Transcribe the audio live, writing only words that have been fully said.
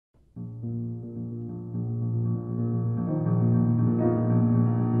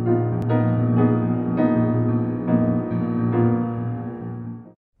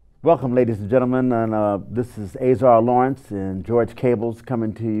Welcome, ladies and gentlemen, and this is Azar Lawrence and George Cables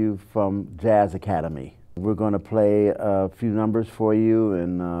coming to you from Jazz Academy. We're going to play a few numbers for you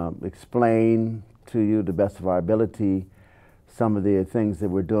and explain to you, the best of our ability, some of the things that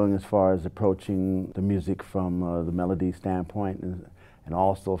we're doing as far as approaching the music from the melody standpoint and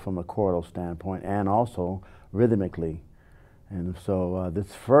also from a chordal standpoint and also rhythmically. And so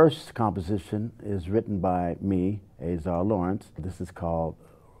this first composition is written by me, Azar Lawrence. This is called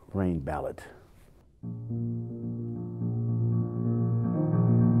Rain Ballad.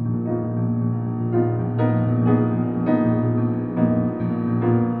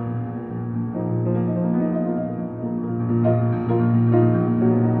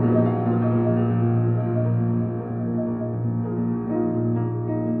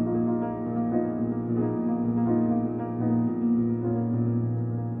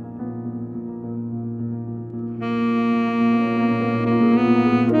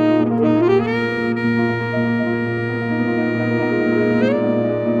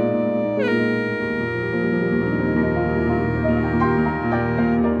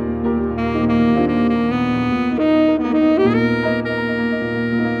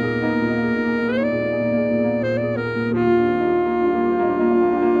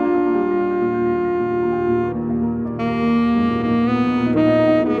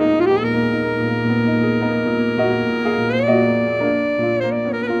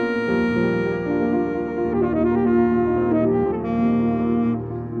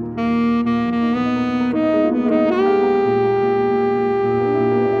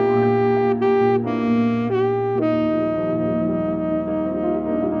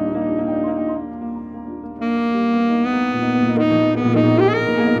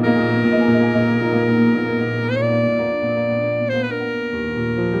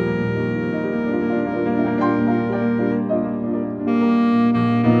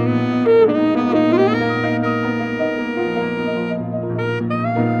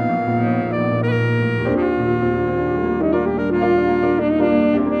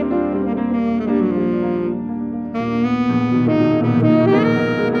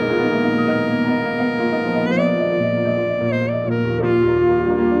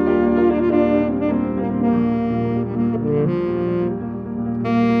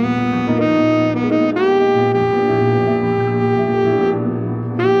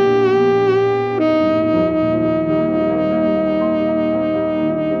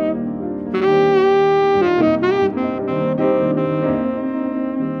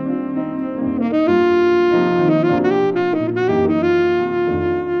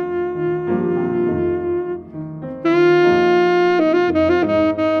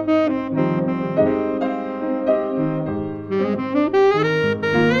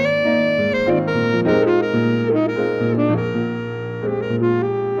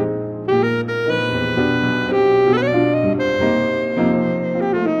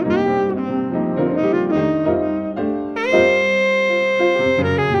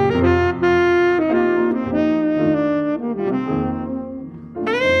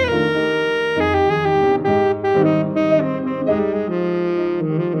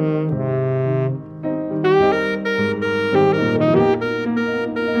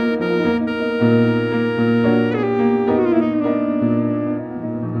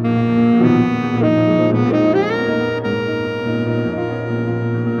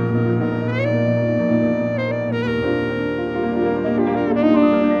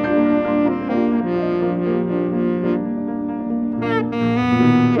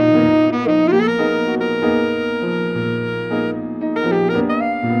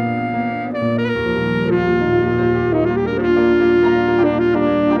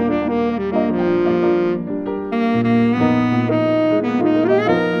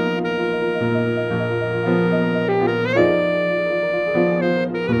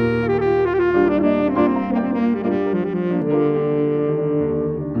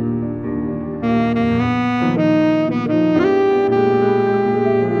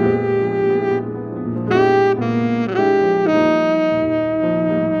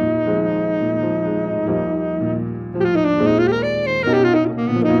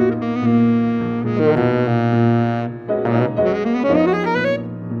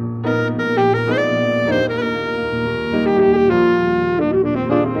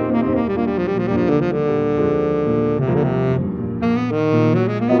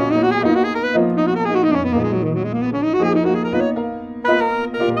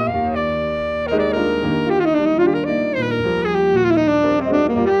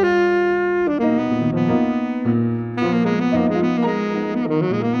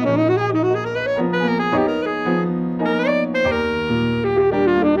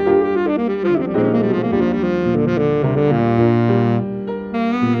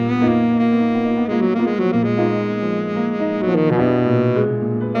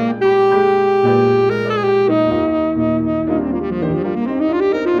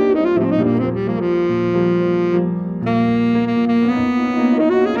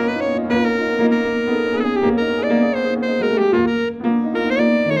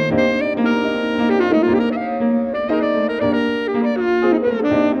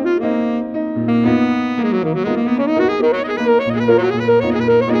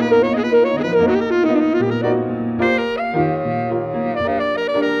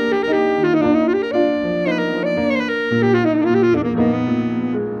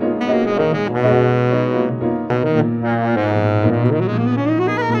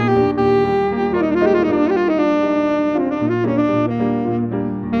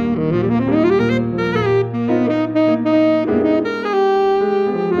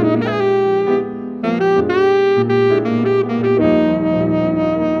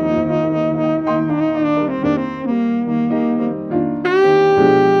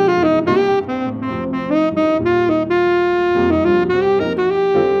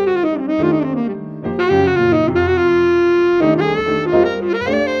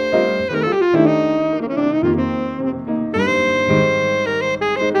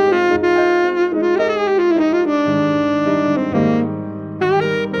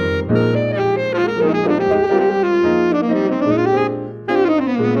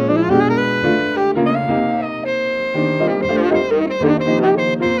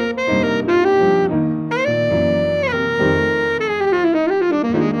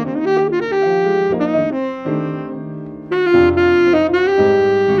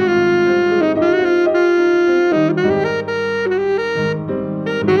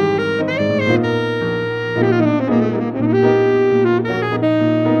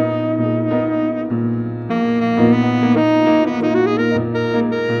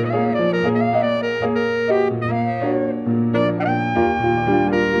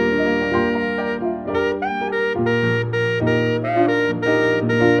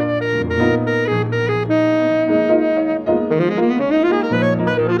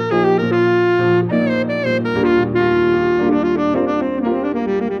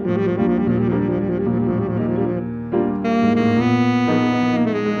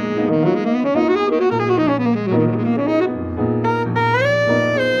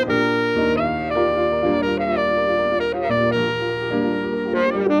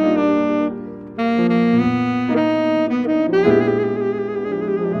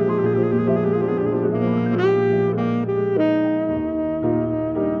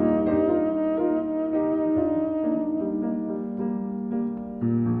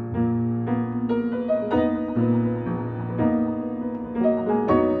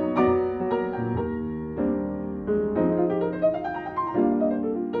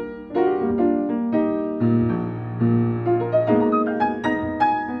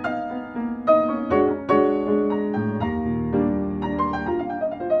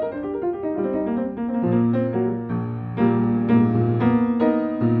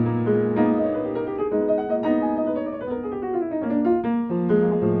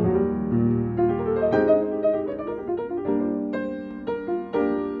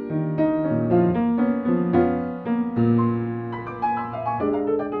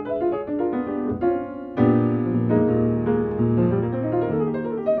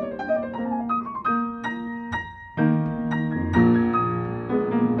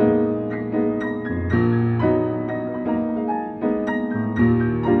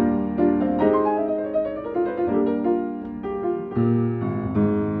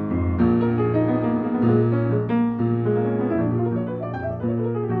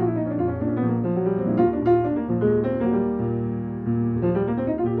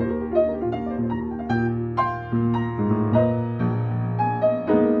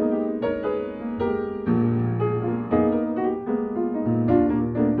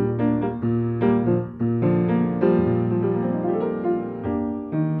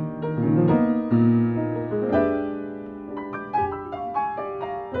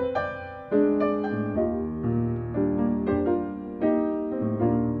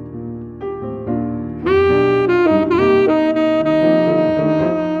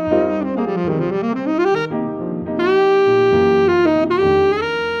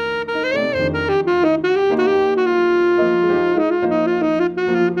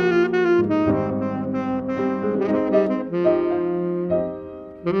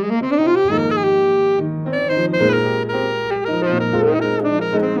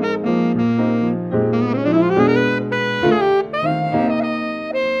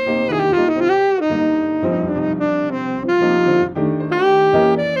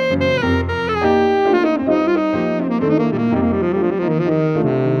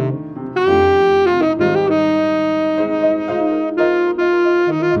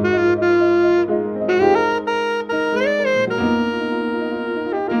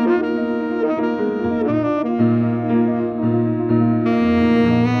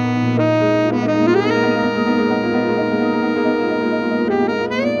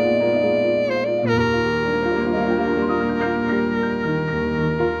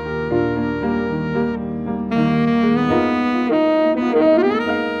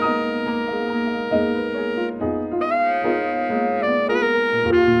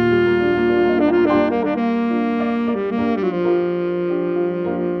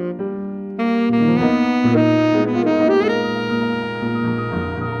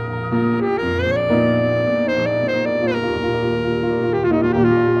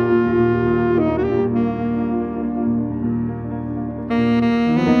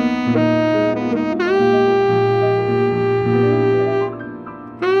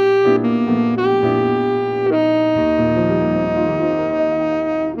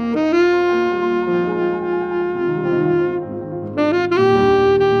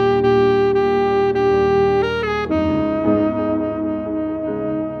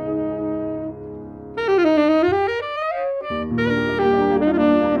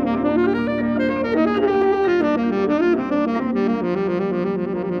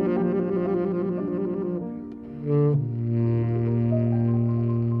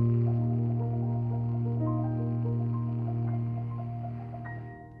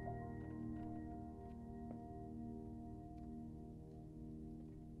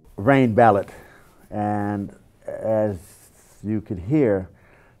 rain ballad, and as you could hear,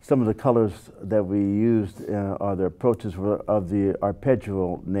 some of the colors that we used are the approaches of the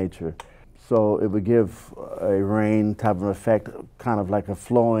arpeggial nature. So it would give a rain type of effect, kind of like a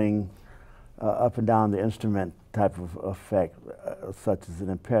flowing up and down the instrument type of effect, such as an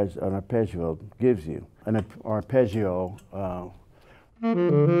arpeggio gives you. An arpeggio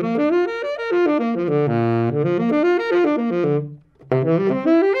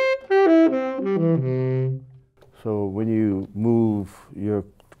so when you move your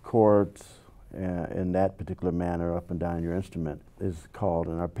chords in that particular manner up and down your instrument is called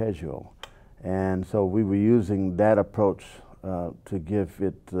an arpeggio. And so we were using that approach to give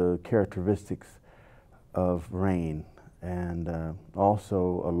it the characteristics of rain, and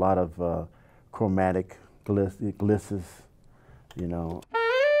also a lot of chromatic glisses, you know.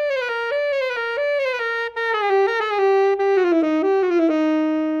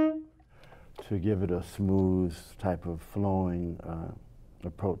 To give it a smooth type of flowing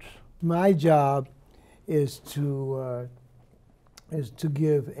approach. My job is to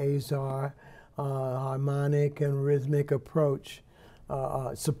give Azar harmonic and rhythmic approach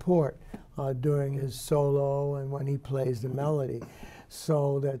support during his solo and when he plays the melody,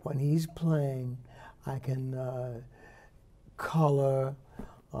 so that when he's playing, I can color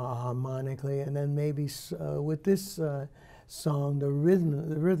harmonically, and then maybe with this song, the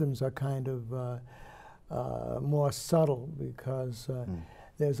rhythms are kind of more subtle, because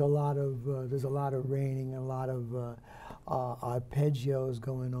there's a lot of raining, a lot of arpeggios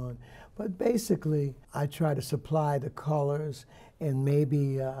going on. But basically, I try to supply the colors and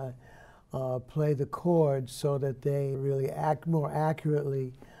maybe play the chords so that they really act more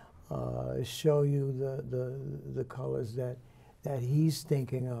accurately, show you the colors that he's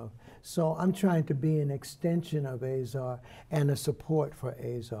thinking of. So I'm trying to be an extension of Azar and a support for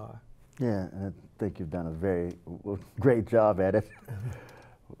Azar. Yeah, I think you've done a very great job at it.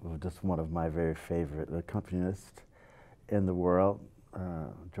 Just one of my very favorite accompanists in the world,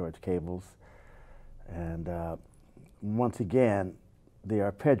 George Cables. And once again, the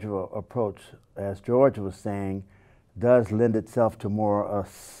arpeggio approach, as George was saying, does lend itself to more a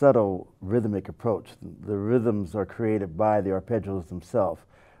subtle rhythmic approach. The rhythms are created by the arpeggios themselves.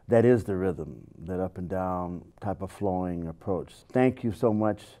 That is the rhythm, that up and down type of flowing approach. Thank you so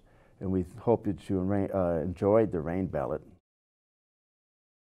much, and we hope that you enjoyed the rain ballad.